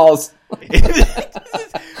 Smalls.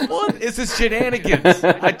 Well, it's just shenanigans.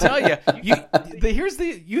 I tell you,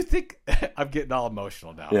 you think I'm getting all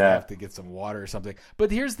emotional now. Yeah. I have to get some water or something.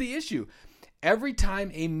 But here's the issue. Every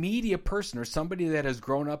time a media person or somebody that has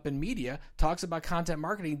grown up in media talks about content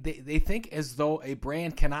marketing, they think as though a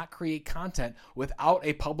brand cannot create content without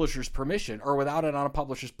a publisher's permission or without it on a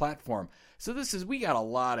publisher's platform. So we got a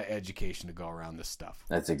lot of education to go around this stuff.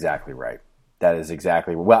 That's exactly right. That is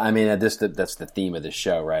exactly, well, I mean, that's the theme of the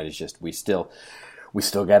show, right? It's just we still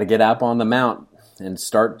got to get up on the mount and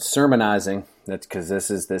start sermonizing. That's because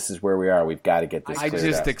this is where we are. We've got to get this cleared I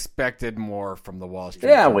just up. expected more from the Wall Street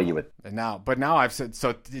Yeah, Journal. well, you would. But now I've said,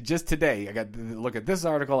 so just today, I got to look at this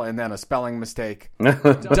article and then a spelling mistake.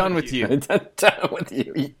 Done with you. Done with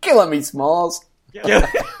you. You're killing me, Smalls.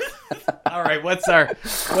 All right, what's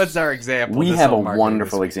our example? We have a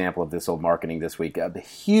wonderful example of this old marketing this week. The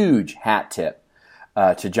huge hat tip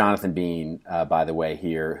to Jonathan Bean, by the way,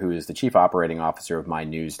 here, who is the chief operating officer of my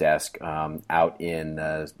news desk out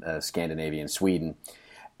in Scandinavian Sweden.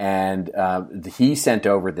 And he sent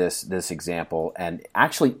over this example and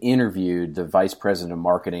actually interviewed the vice president of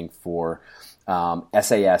marketing for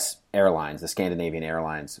SAS Airlines, the Scandinavian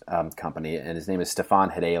Airlines company, and his name is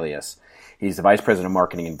Stefan Hedelius. He's the vice president of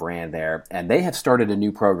marketing and brand there, and they have started a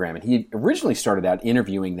new program. And he originally started out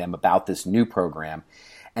interviewing them about this new program,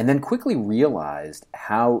 and then quickly realized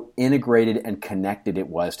how integrated and connected it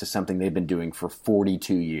was to something they've been doing for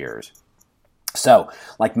 42 years. So,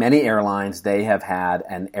 like many airlines, they have had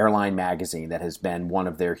an airline magazine that has been one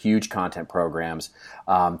of their huge content programs,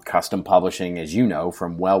 custom publishing, as you know,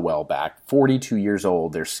 from well back. 42 years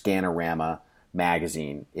old, their Scanorama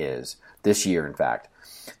magazine is, this year, in fact.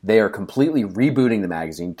 They are completely rebooting the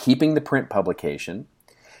magazine, keeping the print publication,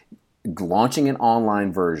 launching an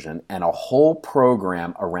online version, and a whole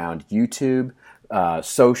program around YouTube,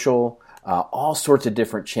 social, all sorts of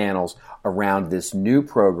different channels around this new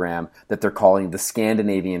program that they're calling the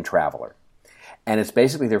Scandinavian Traveler. And it's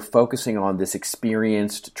basically they're focusing on this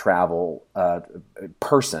experienced travel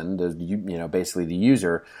person, basically the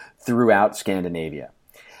user, throughout Scandinavia.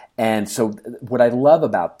 And so what I love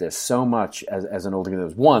about this so much as an older guy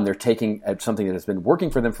is, one, they're taking something that has been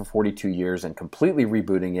working for them for 42 years and completely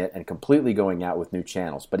rebooting it and completely going out with new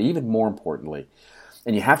channels. But even more importantly,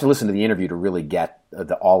 and you have to listen to the interview to really get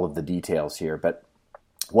all of the details here, but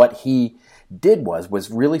what he did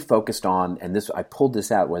was really focused on, and this I pulled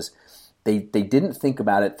this out, was they didn't think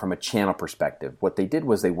about it from a channel perspective. What they did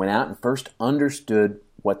was they went out and first understood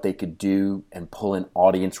what they could do and pull in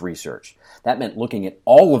audience research. That meant looking at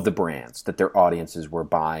all of the brands that their audiences were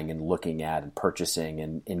buying and looking at and purchasing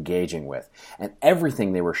and engaging with, and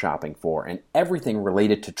everything they were shopping for, and everything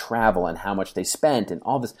related to travel and how much they spent and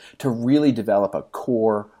all this, to really develop a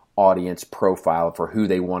core audience profile for who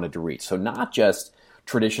they wanted to reach. So not just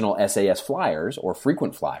traditional SAS flyers or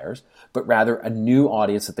frequent flyers, but rather a new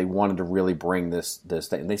audience that they wanted to really bring this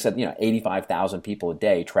thing. And they said, 85,000 people a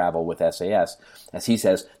day travel with SAS. As he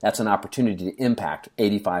says, that's an opportunity to impact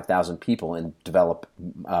 85,000 people and develop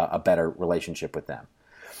a better relationship with them.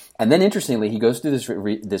 And then interestingly, he goes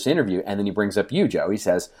through this interview, and then he brings up you, Joe. He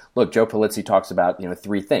says, look, Joe Pulizzi talks about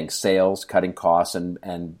three things: sales, cutting costs,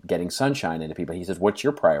 and getting sunshine into people. He says, what's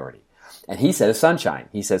your priority? And he says sunshine.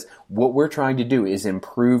 He says, what we're trying to do is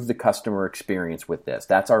improve the customer experience with this.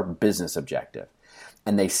 That's our business objective.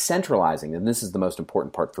 And they centralizing, and this is the most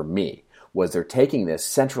important part for me, was they're taking this,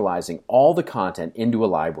 centralizing all the content into a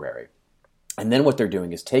library. And then what they're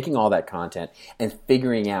doing is taking all that content and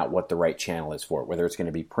figuring out what the right channel is for it, whether it's going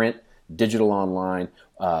to be print, digital online,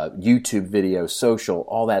 YouTube video, social,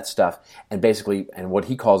 all that stuff. And basically, and what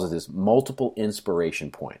he calls it is multiple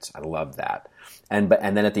inspiration points. I love that. And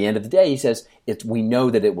then at the end of the day, he says, we know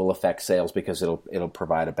that it will affect sales because it'll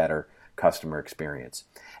provide a better customer experience.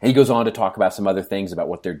 And he goes on to talk about some other things about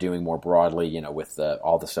what they're doing more broadly, with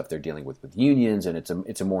all the stuff they're dealing with unions, and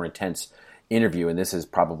it's a more intense interview. And this is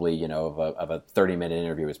probably, of a 30-minute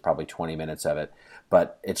interview, is probably 20 minutes of it.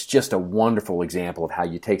 But it's just a wonderful example of how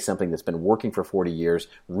you take something that's been working for 40 years,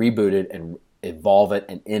 reboot it, and evolve it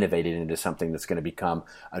and innovate it into something that's going to become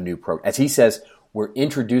a new program. As he says, we're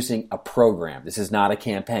introducing a program. This is not a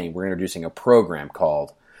campaign. We're introducing a program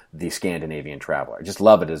called the Scandinavian Traveler. I just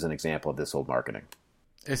love it as an example of this old marketing.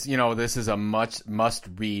 It's, this is a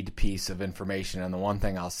must-read piece of information. And the one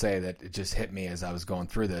thing I'll say that it just hit me as I was going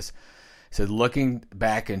through this, said looking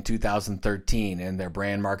back in 2013 in their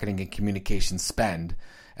brand marketing and communication spend,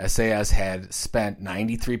 SAS had spent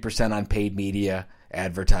 93% on paid media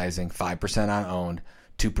advertising, 5% on owned,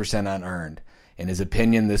 2% on earned. In his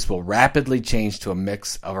opinion, this will rapidly change to a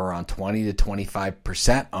mix of around 20 to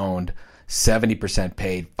 25% owned, 70%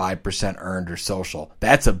 paid, 5% earned or social.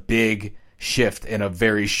 That's a big shift in a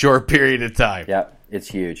very short period of time. Yeah, it's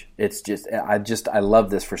huge. It's I love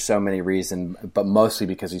this for so many reasons, but mostly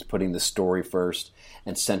because he's putting the story first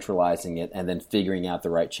and centralizing it, and then figuring out the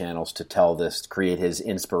right channels to tell this, to create his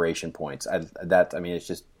inspiration points.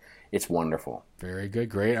 It's wonderful. Very good,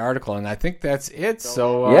 great article, and I think that's it.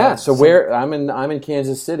 So I'm in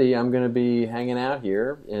Kansas City. I'm going to be hanging out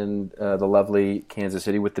here in the lovely Kansas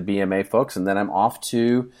City with the BMA folks, and then I'm off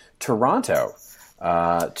to Toronto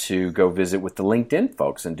to go visit with the LinkedIn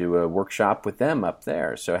folks and do a workshop with them up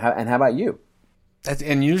there. So, how about you?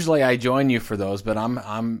 And usually I join you for those, but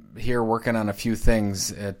I'm here working on a few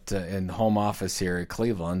things in home office here at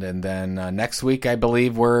Cleveland, and then next week I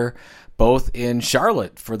believe we're both in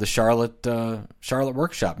Charlotte for the Charlotte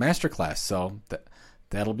Workshop Masterclass. So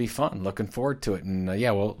that'll be fun. Looking forward to it, and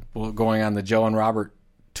we'll going on the Joe and Robert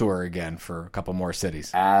tour again for a couple more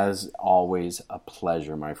cities. As always, a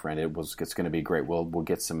pleasure, my friend. It's going to be great. We'll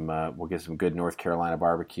get some good North Carolina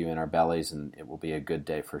barbecue in our bellies, and it will be a good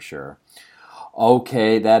day for sure.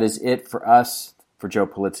 Okay, that is it for us. For Joe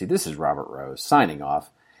Polizzi, this is Robert Rose signing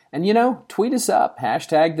off. And tweet us up,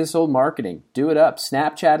 #ThisOldMarketing. Do it up,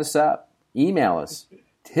 Snapchat us up, email us,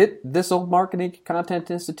 hit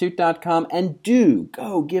thisoldmarketingcontentinstitute.com, and do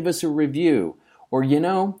go give us a review. Or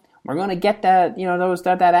we're going to get that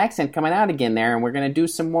that accent coming out again there, and we're going to do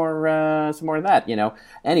some more of that.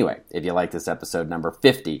 Anyway, if you like this episode number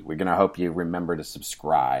 50, we're going to hope you remember to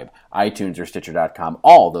subscribe. iTunes or Stitcher.com.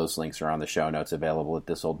 All those links are on the show notes, available at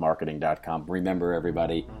thisoldmarketing.com. Remember,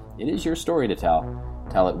 everybody, it is your story to tell.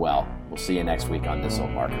 Tell it well. We'll see you next week on This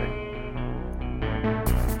Old Marketing.